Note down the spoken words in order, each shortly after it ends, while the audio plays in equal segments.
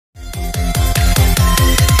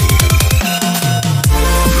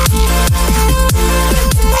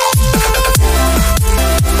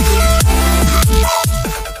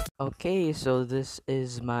Okay, so this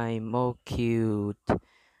is my Mocute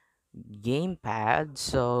gamepad.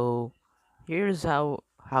 So here's how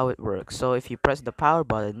it works. So if you press the power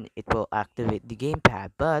button, it will activate the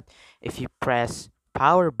gamepad. But if you press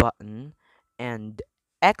power button and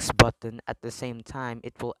X button at the same time,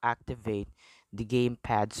 it will activate the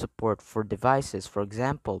gamepad support for devices. For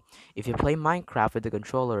example, if you play Minecraft with the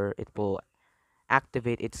controller, it will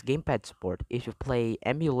activate its gamepad support. If you play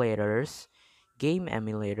game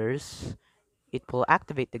emulators, it will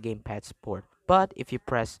activate the gamepad support. But if you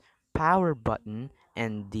press power button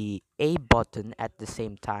and the A button at the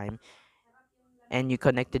same time and you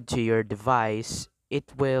connect it to your device, it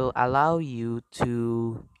will allow you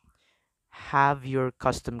to have your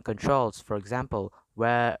custom controls. For example,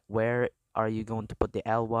 where are you going to put the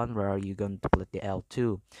L1, where are you going to put the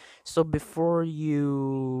L2? So before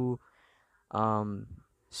you um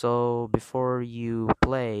before you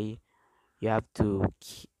play,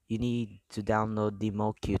 you need to download the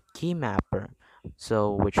Mocute keymapper,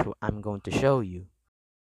 so I'm going to show you.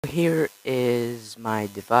 Here is my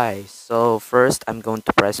device. So first I'm going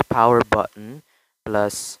to press power button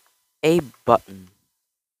plus A button.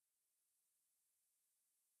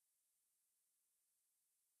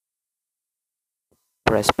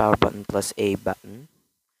 Press power button plus A button.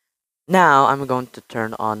 Now I'm going to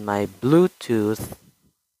turn on my Bluetooth,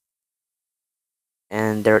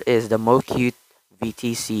 and there is the Mocute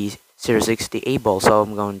VTC 060 able, so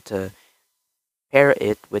I'm going to pair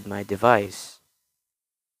it with my device.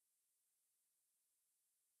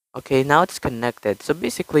 Okay, now it's connected. So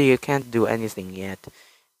basically you can't do anything yet.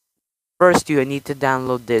 First, you need to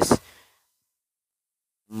download this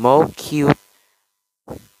Mocute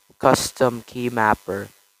custom keymapper.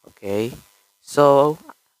 Okay, so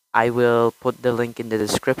I will put the link in the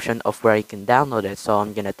description of where you can download it. So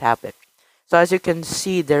I'm gonna tap it. So as you can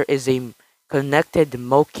see, there is a connected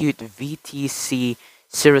Mocute VTC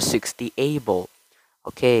 060 able.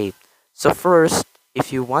 Okay, so first,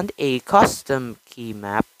 if you want a custom key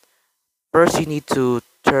map, first you need to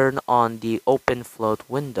turn on the open float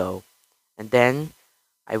window, and then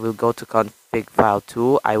I will go to config file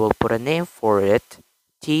 2. I will put a name for it,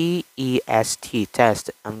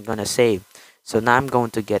 test. I'm gonna save. So now I'm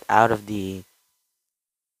going to get out of the.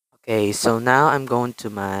 Okay, so now I'm going to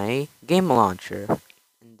my game launcher,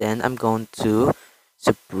 and then I'm going to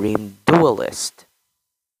Supreme Duelist.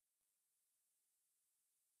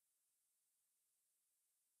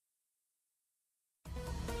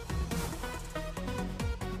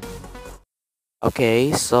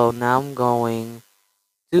 Okay, so now I'm going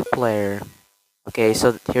to player. Okay,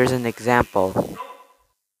 so here's an example.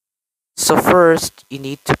 So first, you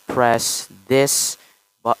need to press this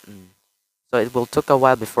button. So it will take a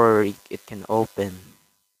while before it can open.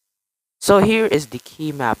 So here is the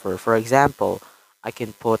key mapper. For example, I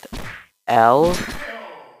can put L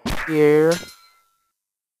here.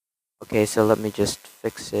 Okay, so let me just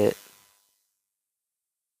fix it.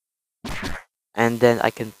 And then I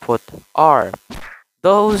can put R.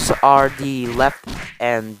 Those are the left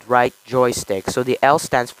and right joystick. So the L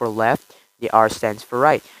stands for left, the R stands for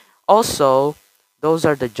right. Also, those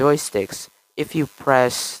are the joysticks. If you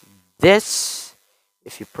press this,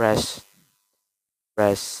 if you press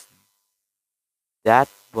that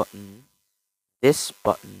button, this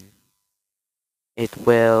button, it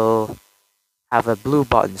will have a blue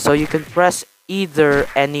button. So you can press either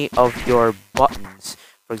any of your buttons.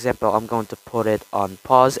 For example, I'm going to put it on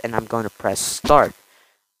pause and I'm going to press start.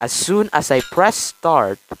 As soon as I press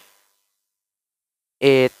start,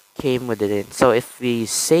 it came with it in. So if we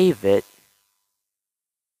save it,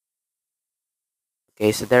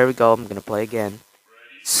 okay, so there we go. I'm gonna play again.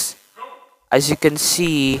 As you can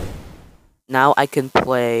see, now I can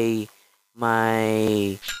play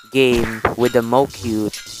my game with the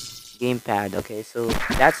Mocute gamepad. Okay, so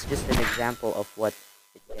that's just an example of what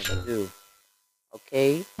it can do.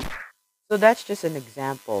 Okay, so that's just an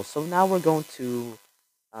example. So now we're going to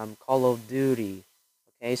Call of Duty.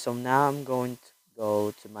 Okay, so now I'm going to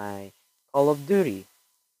go to my Call of Duty.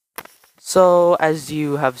 So as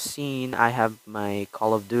you have seen, I have my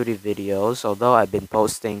Call of Duty videos, although I've been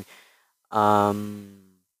posting um,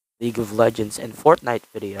 League of Legends and Fortnite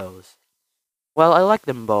videos. Well, I like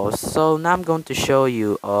them both, so now I'm going to show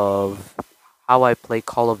you of how I play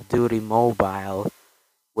Call of Duty Mobile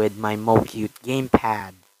with my Mocute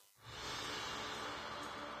gamepad.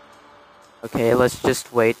 Okay, let's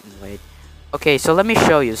just wait and wait. Okay, so let me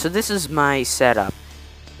show you. So this is my setup.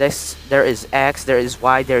 There is X, there is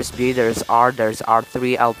Y, there's B, there's R3,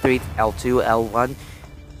 L3, L2, L1,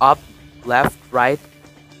 up, left, right.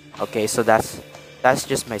 Okay, so that's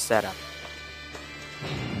just my setup.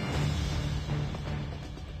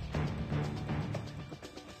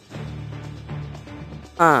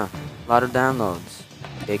 A lot of downloads.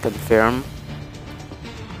 Okay, confirm.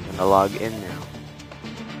 I'm gonna log in now.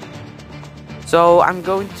 So I'm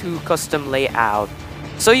going to custom layout.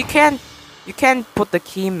 So you can put the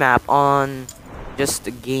key map on just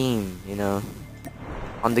the game, you know,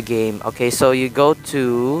 on the game. Okay, so you go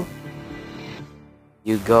to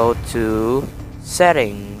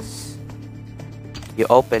settings. You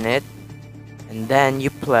open it and then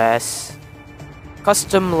you press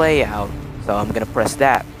custom layout. So I'm gonna press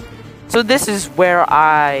that. So this is where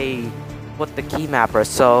I put the keymapper.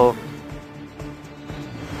 So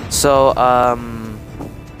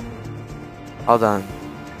hold on.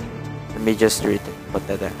 Let me just put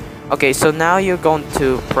that there. Okay, so now you're going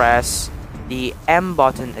to press the M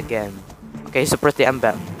button again. Okay, so press the M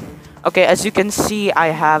button. Okay, as you can see, I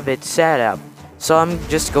have it set up. So I'm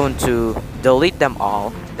just going to delete them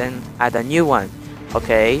all, then add a new one.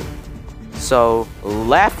 Okay, so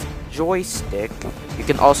left joystick, you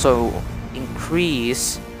can also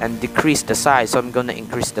increase and decrease the size. So I'm gonna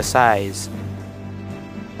increase the size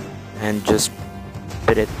and just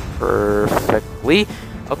fit it perfectly.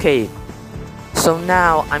 Okay, so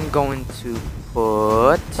now I'm going to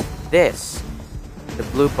put this, the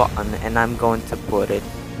blue button, and I'm going to put it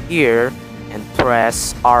here and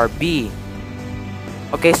press RB.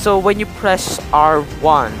 Okay, so when you press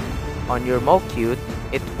R1 on your Mocute,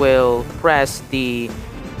 it will press the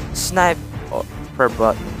sniper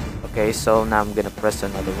button. Okay, so now I'm gonna press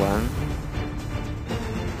another one.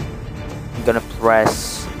 I'm gonna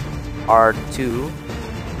press R2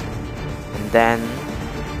 and then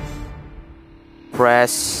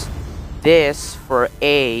press this for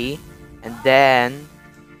A and then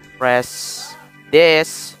press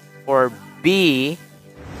this for B.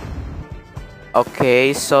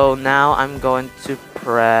 Okay, so now I'm going to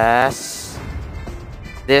press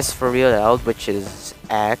this for reload, which is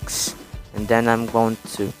X, and then I'm going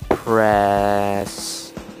to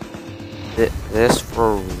press this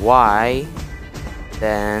for Y,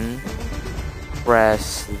 then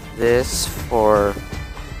press this for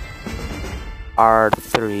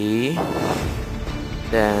R3,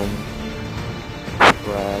 then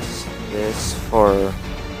press this for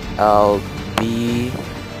LB,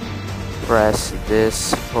 press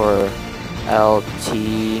this for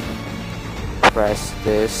LT, press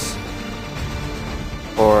this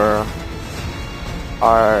for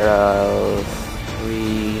R3,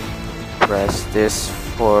 press this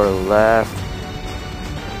for left,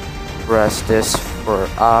 press this for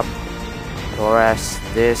up, press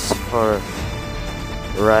this for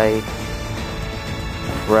right,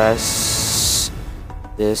 press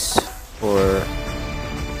this for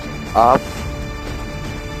up.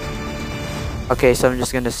 Okay, so I'm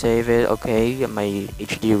just gonna save it. Okay, my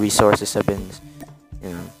HD resources have been,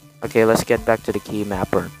 Okay, let's get back to the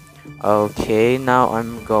keymapper. Okay, now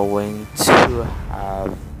I'm going to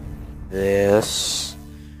have this.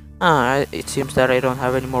 It seems that I don't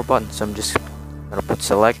have any more buttons, so I'm just gonna put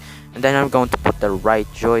select, and then I'm going to put the right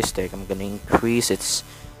joystick. I'm gonna increase its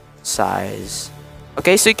size.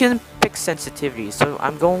 Okay, so you can pick sensitivity. So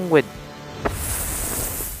I'm going with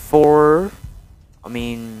 4. I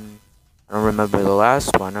don't remember the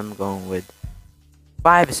last one. I'm going with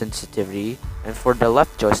 5 sensitivity, and for the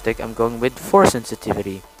left joystick, I'm going with 4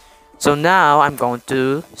 sensitivity. So now I'm going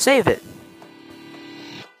to save it,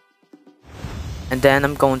 and then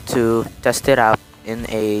I'm going to test it out in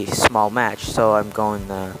a small match. So I'm going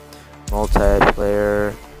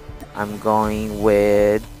multiplayer. I'm going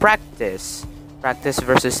with practice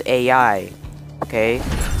versus AI. Okay,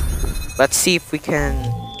 let's see if we can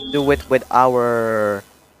do it with our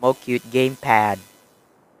Mocute gamepad.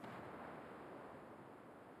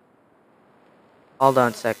 Hold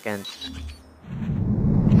on a second.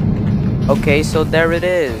 Okay, so there it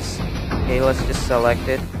is. Okay, let's just select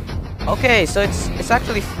it. Okay, so it's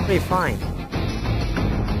actually pretty fine.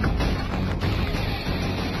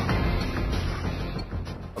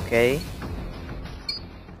 Okay.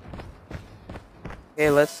 Okay,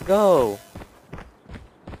 let's go.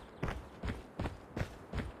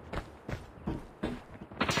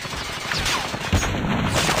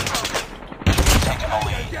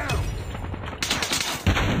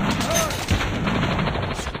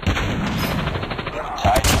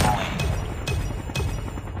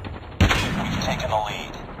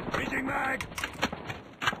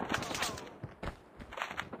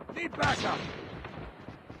 Need backup.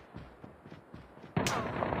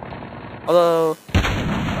 Hello.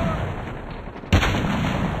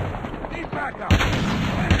 Need backup.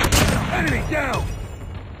 Enemy down.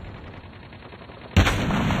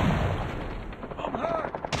 I'm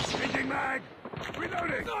hurt. Changing mag.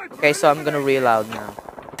 Reloading. Okay, so I'm gonna reload now.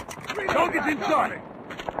 Target's inside.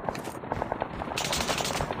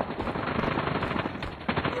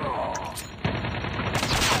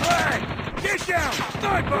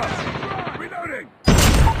 Sniper! Reloading!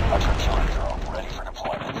 Hunter killer drone ready for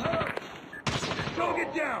deployment. Target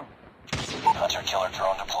down! Hunter killer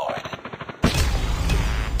drone deployed.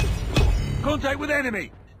 Contact with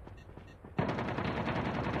enemy!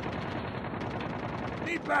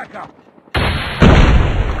 Need backup!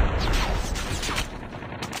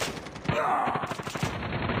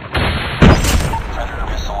 Predator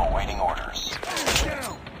missile awaiting orders.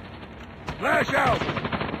 Down! Flash out!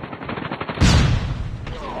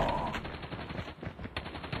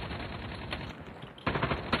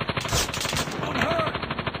 I'm hurt!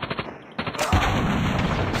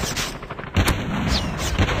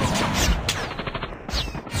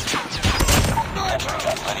 Sentry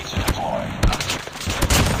gun ready to deploy.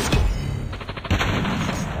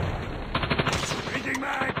 Changing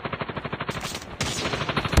mag!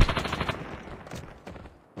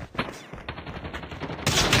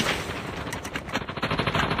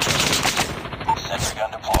 Sentry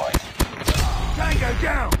gun deployed. Tango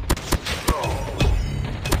down!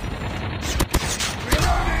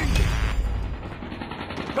 Reloading!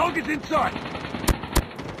 Target's in sight!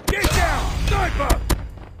 Get down! Sniper!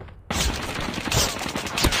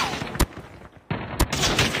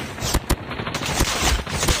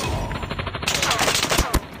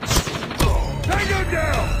 Tango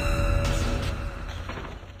down!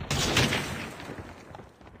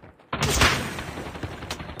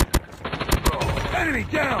 Enemy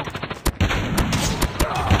down!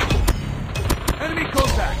 Enemy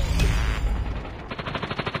contact!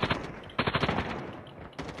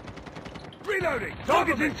 Reloading!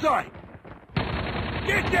 Target's in sight!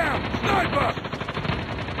 Get down! Sniper!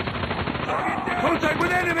 Target down! Contact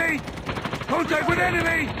with enemy! Contact with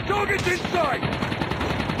enemy! Target's in sight!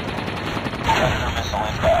 Predator missile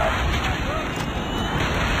inbound.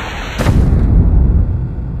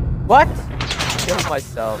 What? Kill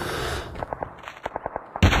myself.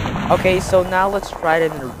 Okay, so now let's try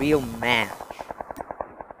it in a real match.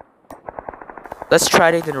 Let's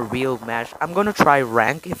try it in a real match. I'm gonna try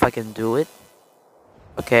rank if I can do it.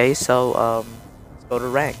 Okay, so let's go to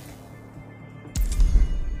rank.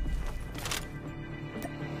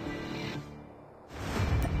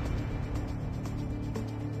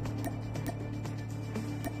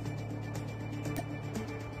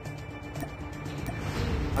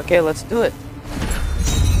 Okay, let's do it.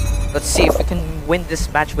 Let's see if we can win this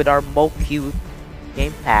match with our Mocute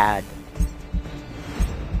gamepad.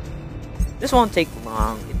 This won't take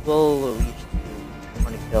long. It will reach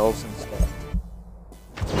 20 kills and stuff.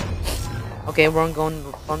 Okay, we're going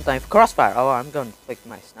one time. Crossfire. Oh, I'm going to pick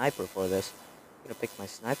my sniper for this. I'm going to pick my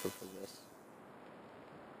sniper for this.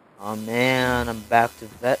 Oh man, I'm back to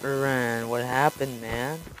veteran. What happened,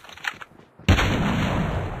 man?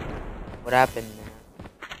 What happened, man?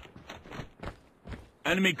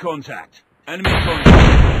 Enemy contact! Enemy contact!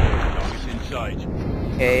 Target's in sight.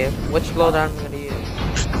 Okay, which loadout I'm gonna use?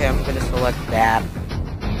 Okay, I'm gonna select that.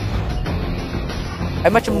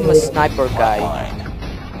 I'm much more of a sniper guy.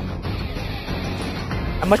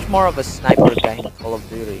 I'm much more of a sniper guy in Call of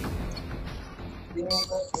Duty.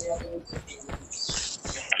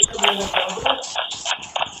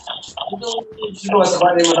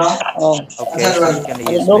 Okay, so I'm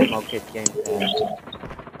gonna use my Mocute gamepad.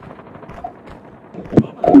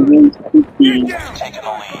 Get down! Taking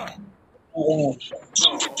the lead. Get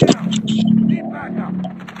down! Need backup!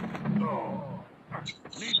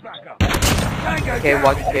 Need backup! Tango Okay, down!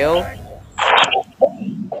 one kill.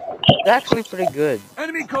 It's actually pretty good.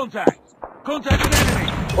 Enemy contact! Contact with enemy!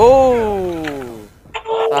 Oh!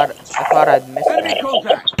 I thought I'd missed Enemy that.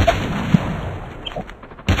 contact!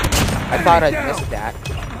 I thought I'd missed that.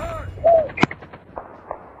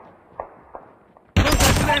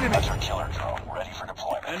 Contact with enemy! Hunter killer drone ready for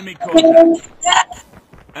deployment. Enemy contact!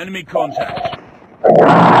 Enemy contact!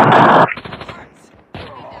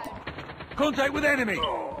 Contact with enemy!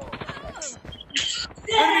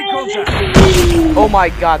 Enemy contact! Oh my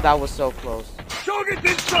god, that was so close. Target's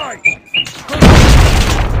in sight!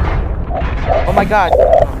 Oh my god.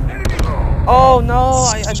 Enemy! Oh no,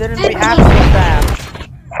 I didn't react to that.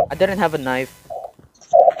 I didn't have a knife.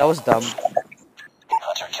 That was dumb.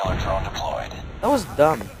 Hunter killer drone deployed. That was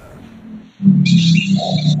dumb.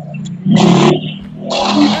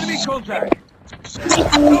 Enemy contact!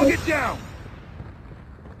 Target down!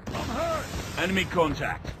 I'm hurt! Enemy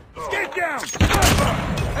contact! Get down!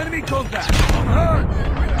 Sniper! Enemy contact! I'm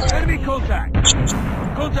hurt! Enemy contact!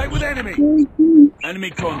 Contact with enemy! Enemy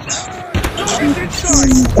contact! Target's in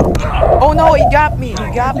sight! Oh no, he got me! He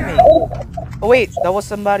got me! Oh wait, that was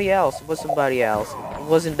somebody else. It was somebody else. It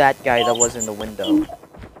wasn't that guy that was in the window.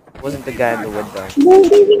 It wasn't the guy in the window.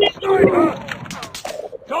 Sniper!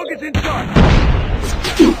 Target's in sight!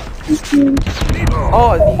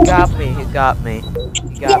 Oh, he got me. He got me.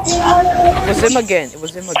 He got me. It was him again. It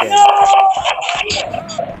was him again.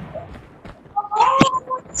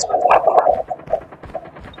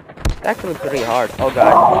 It's actually pretty hard. Oh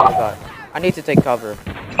god. Oh god. I need to take cover.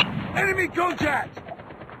 Enemy contact!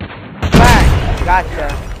 Bang!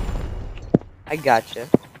 Gotcha. I gotcha.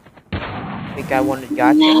 Think I wanted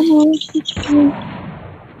gotcha? Enemy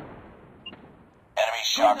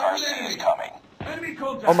shock RC is coming. Enemy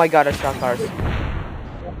contact! Oh my god, I shot cars.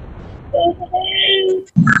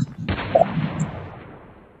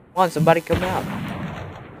 Come on, somebody come out.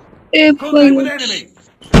 Contact with enemy!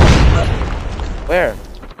 Where?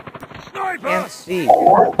 Sniper! Can't see.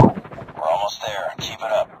 We're almost there. Keep it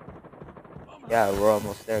up. Yeah, we're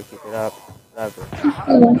almost there. Keep it up. Whatever.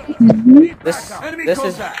 This Enemy this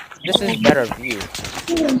is contact! better view.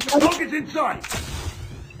 Target's in sight!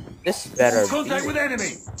 This is better Contact with view. enemy!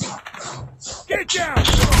 Get down!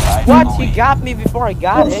 What? He got me before I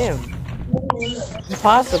got him.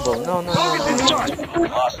 Impossible. No, no, no, Target's in no. sight! We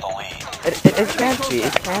lost the lead. It can't be.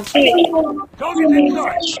 It can't be. Target's in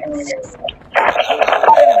sight!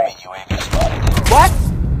 Enemy UAV spotted. What?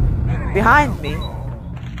 Behind me?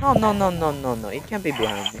 No, no, no, no, no, no. It can't be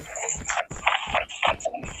behind me.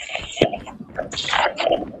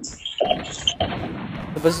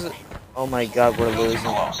 It was. Oh my god, we're losing.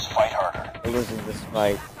 Close. Fight harder. We're losing this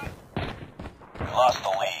fight. We lost the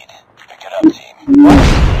lead. Pick it up, team.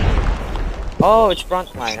 Oh, it's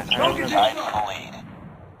frontline. I remember. Tied for the lead.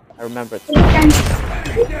 I remember it. Enemy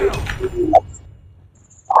down!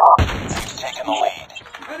 We've taken the lead.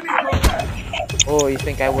 Enemy contact! Oh, you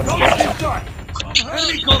think I wouldn't get Target's in him? sight!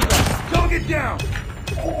 Enemy contact! Target down!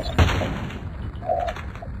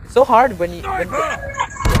 It's so hard when you. Sniper!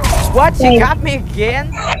 What? He got me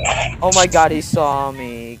again? Oh my god, he saw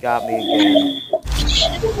me. He got me again.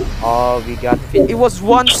 Oh, we got it was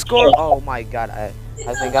one score. Oh my god, I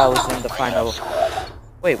think I was in the final.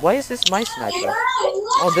 Wait, why is this my sniper?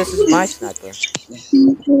 Oh, this is my sniper.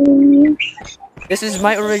 This is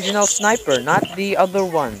my original sniper, not the other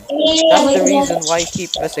one. That's the reason why I keep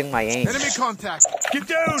missing my aim. Enemy contact! Get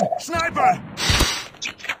down! Sniper!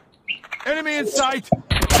 Enemy in sight!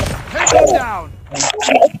 Take him down!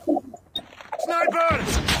 Sniper!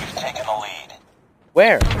 We've taken the lead.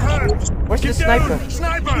 Where? Hurt! Where's the Get sniper? down!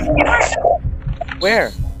 Sniper!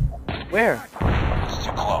 Where? Where? It's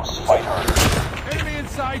too close. Fight harder. Enemy in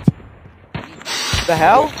sight! The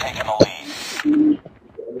hell? We've taken the lead.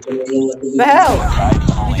 The hell? Tied for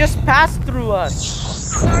the He lead. just passed through us.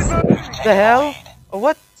 Sniper! The hell? Oh,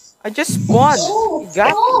 what? I just spawned. He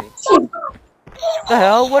got me. The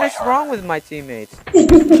hell? What is wrong with my teammates?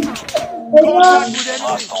 Contact with enemy!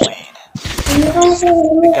 Lost the lead.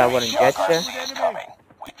 Think I wouldn't Shock get RC you? is coming.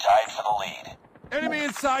 We tied for the lead. Enemy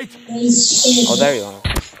in sight! Oh, there you are.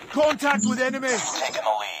 Contact with enemy! Taking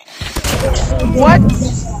the lead. What?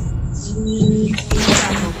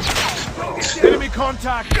 Enemy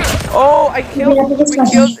contact! Oh,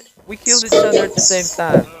 we killed each other at the same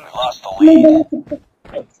time. We lost the lead.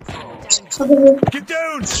 Get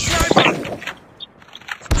down! Sniper!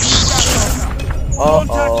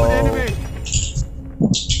 Contact with Uh-oh. enemy!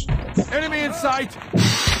 Enemy in sight!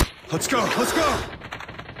 Let's go! Let's go!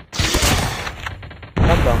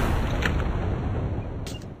 Dum dum.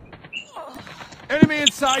 Enemy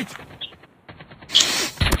in sight!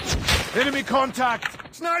 Enemy contact!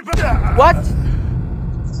 Sniper! What?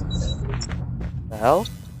 The hell?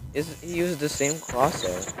 He used the same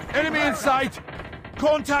crosshair. Enemy in sight!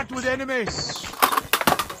 Contact with enemy!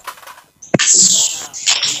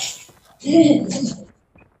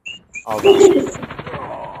 Oh, God.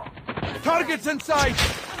 Targets in sight!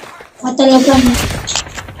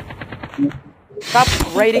 Stop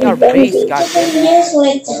raiding our base,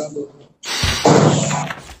 goddamn.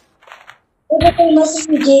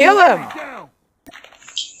 Kill him!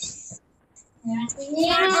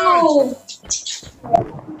 Down!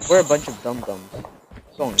 We're a bunch of dum-dums.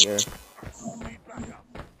 What's going here?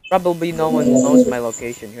 Probably no one knows my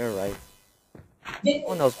location here, right? No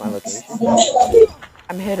one knows my location.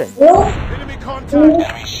 I'm hidden. Enemy contact!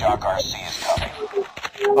 Enemy shock RC is coming.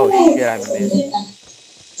 Oh shit, I missed.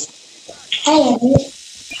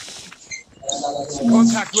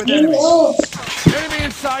 Contact with enemy! Enemy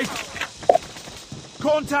in sight!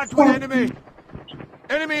 Contact with enemy!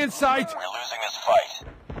 Enemy in sight! We're losing this fight.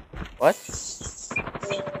 What?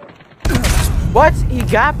 What? He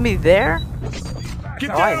got me there? Get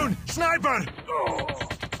Why? down! Sniper!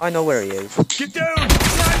 I know where he is. Get down!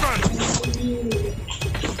 Sniper!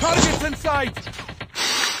 Targets in sight! Be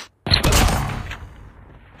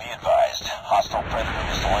advised. Hostile predator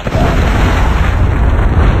missile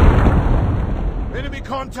Enemy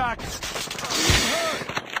contact!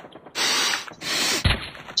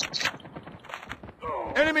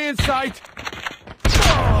 Enemy in sight!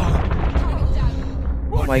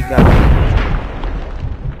 Oh my god.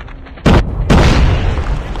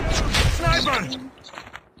 Sniper!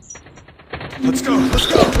 Let's go, let's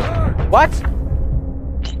go! What?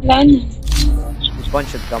 Lana. You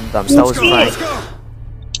bunch of dum-dums. That was Frank. Let's go!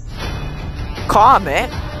 Comment?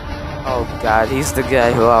 Oh god, he's the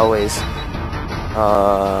guy who always...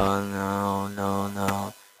 Oh, no, no,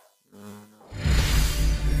 no.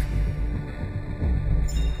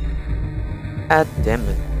 God damn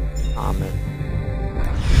it. Comment.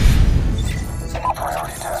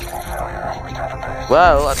 Priority testing failure. Return to base.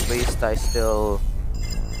 Well, at least I still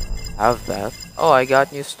have that. Oh, I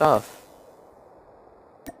got new stuff.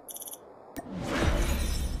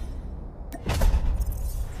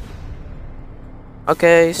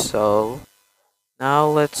 Okay, so now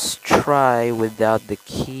let's try without the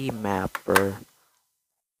key mapper.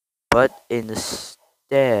 But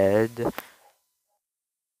instead,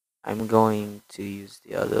 I'm going to use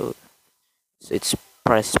the other. So it's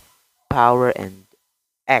press power and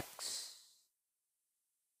X.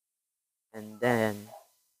 And then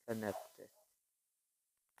connect it.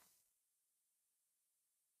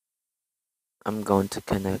 I'm going to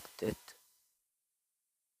connect it.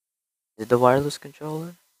 Is it the wireless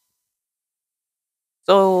controller?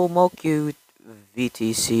 So Mocute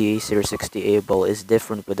VTC 060 able is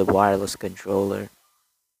different with the wireless controller.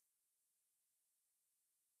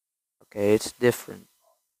 Okay, it's different.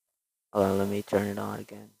 Hold on, let me turn it on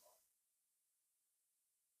again.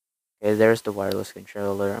 Okay, there's the wireless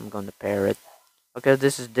controller. I'm going to pair it. Okay,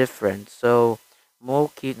 this is different. So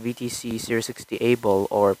Mocute VTC 060 able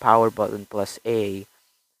or power button plus A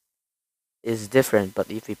is different, but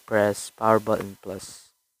if you press power button plus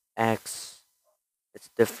X, it's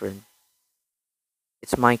different.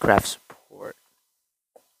 It's Minecraft support.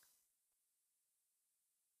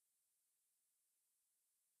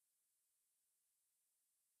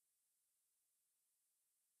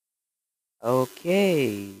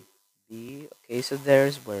 Okay. B. Okay, so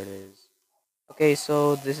there's where it is. Okay,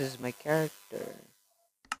 so this is my character.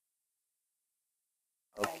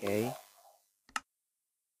 Okay.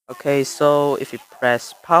 Okay, so if you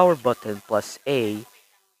press power button plus A,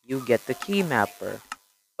 you get the key mapper.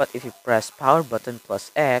 But if you press power button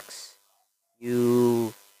plus X,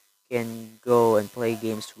 you can go and play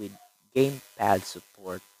games with gamepad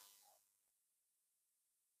support.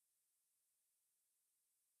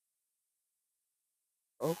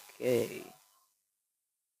 Okay.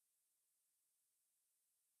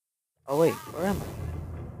 Oh wait, where am I?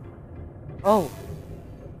 Oh.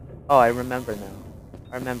 Oh, I remember now.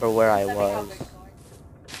 I remember where I was.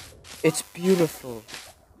 It's beautiful.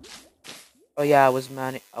 Oh yeah, I was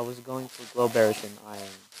going for glowberries and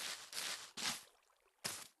iron.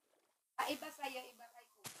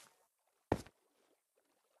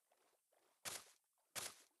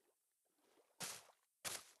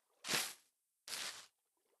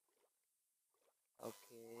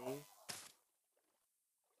 Okay.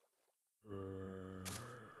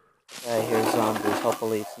 I hear zombies.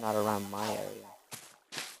 Hopefully it's not around my area.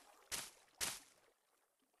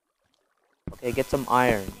 Okay, get some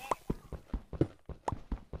iron.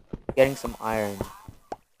 Getting some iron.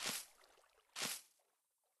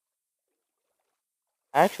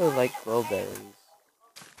 I actually like glowberries.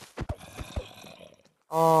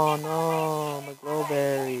 Oh no, my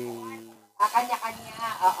glowberries.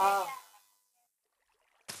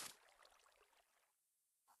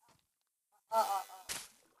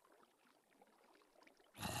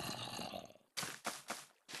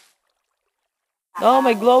 No,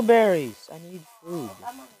 my glowberries. I need food.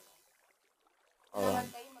 Hold on.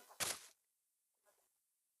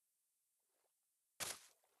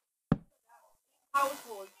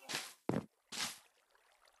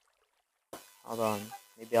 Hold on.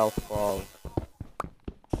 Maybe I'll fall.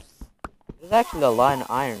 There's actually a lot of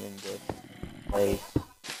iron in this place.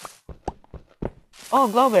 Oh,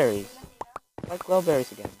 glowberries. I like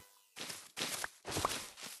glowberries again.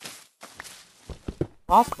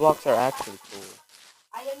 Moss blocks are actually cool.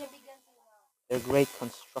 They're great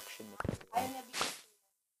construction material.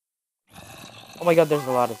 Oh my god, there's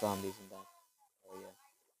a lot of zombies in that area.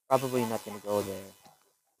 Probably not gonna go there.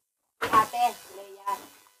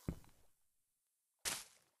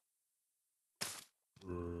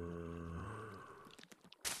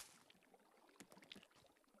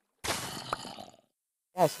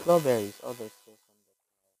 Yes, glowberries. Oh, there's still some.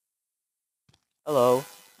 Hello.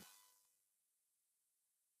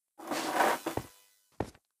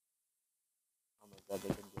 Oh my god,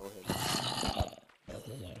 they can go here.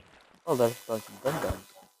 Oh, there's a bunch of dum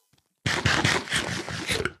dums.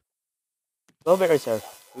 Strawberries are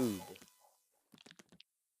food.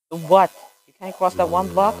 So what? You can't cross that one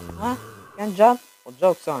block? Huh? You can't jump? Well,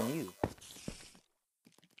 joke's on you.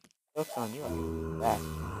 Joke's on you. I think that.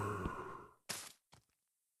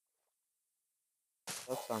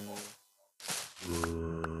 Joke's on you.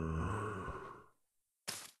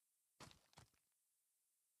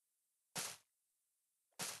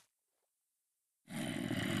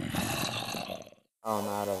 Oh,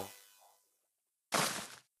 not a.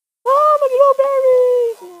 Oh, my little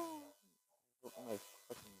berries! Oh, my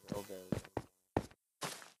fucking little berries.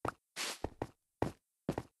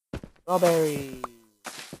 Strawberries!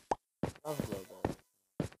 Love strawberries.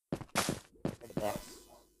 They're the best.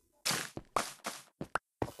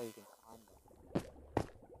 Also, you can climb them.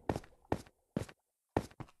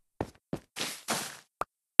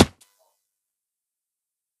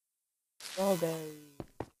 Strawberries!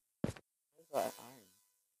 Where's that iron?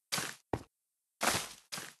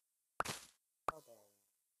 Strawberries.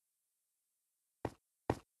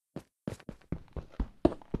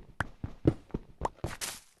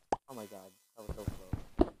 Oh my god, that was so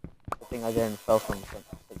close. Good thing I didn't fell from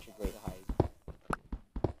such a great height.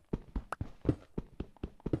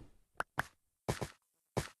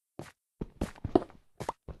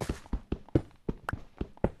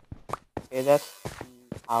 Okay, that's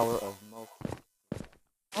the power of Mocute.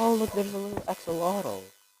 Oh, look, there's a little axolotl.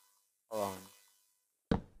 Hold on.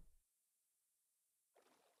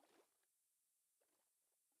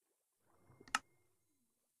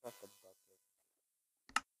 Press the bucket.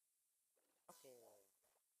 Okay.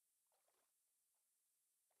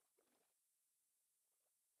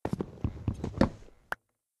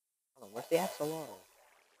 Hold on, where's the axolotl?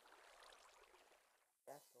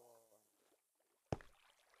 The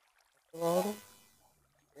axolotl?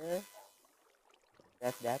 There?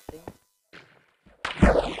 That's that thing? I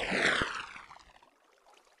can't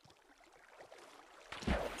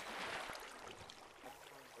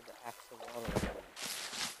find where the axolotl is.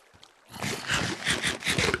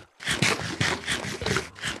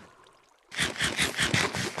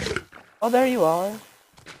 Oh, there you are.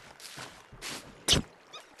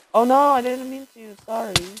 Oh no, I didn't mean to.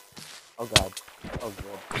 Sorry. Oh god. Oh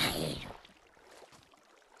good.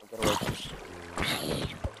 Oh, get away from me.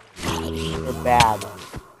 You're bad.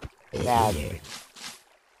 Bad.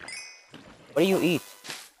 What do you eat?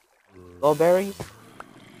 Strawberries?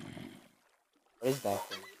 What is that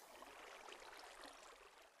thing?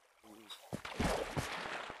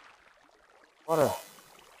 Water.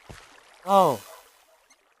 Oh.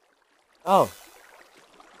 Oh.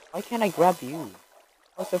 Why can't I grab you?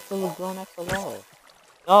 What's a fully grown axolotl?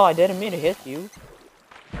 No, I didn't mean to hit you.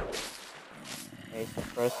 Okay, so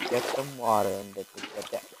first get some water and then we get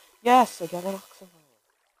that. Yes, I got an axolotl.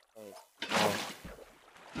 Wait. Oh.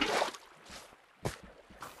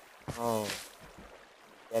 Oh.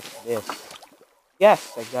 Get this.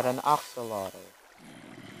 Yes, I got an axolotl.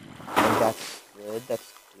 And that's good,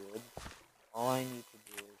 that's good. All I need to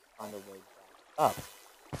do is find a way back up.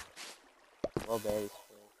 Strawberries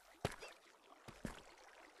first.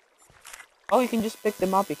 Oh, you can just pick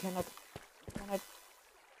them up. You cannot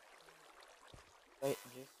wait,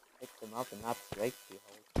 just pick them up and not break the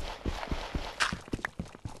whole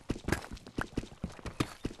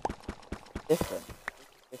different.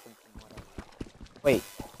 Different from what I wait, is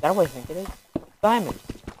that what I think it is? Diamonds.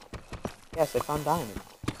 Yes, I found diamonds.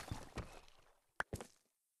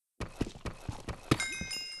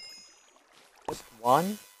 Just one?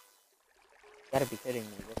 You gotta be kidding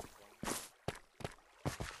me. Just one.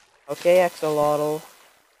 Okay, axolotl.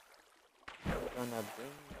 I'm gonna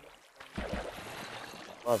bring you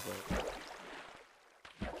some lovely.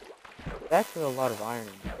 There's actually a lot of iron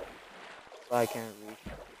in there, but I can't reach.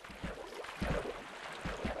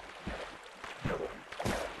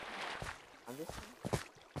 I'm just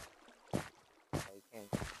oh, you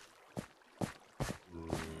can't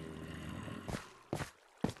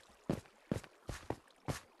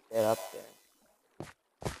get up there.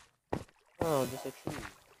 Oh, just a tree.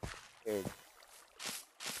 Weird.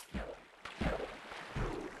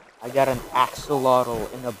 I got an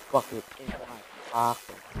axolotl in a bucket in my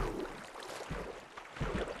pocket.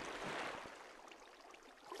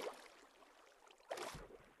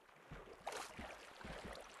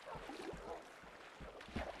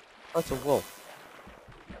 Oh, it's a wolf.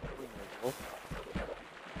 A wolf.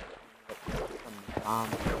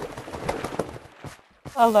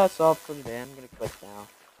 Well, that's all for today. I'm gonna quit now.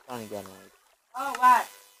 Trying to get like. Oh, what?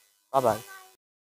 Bye bye.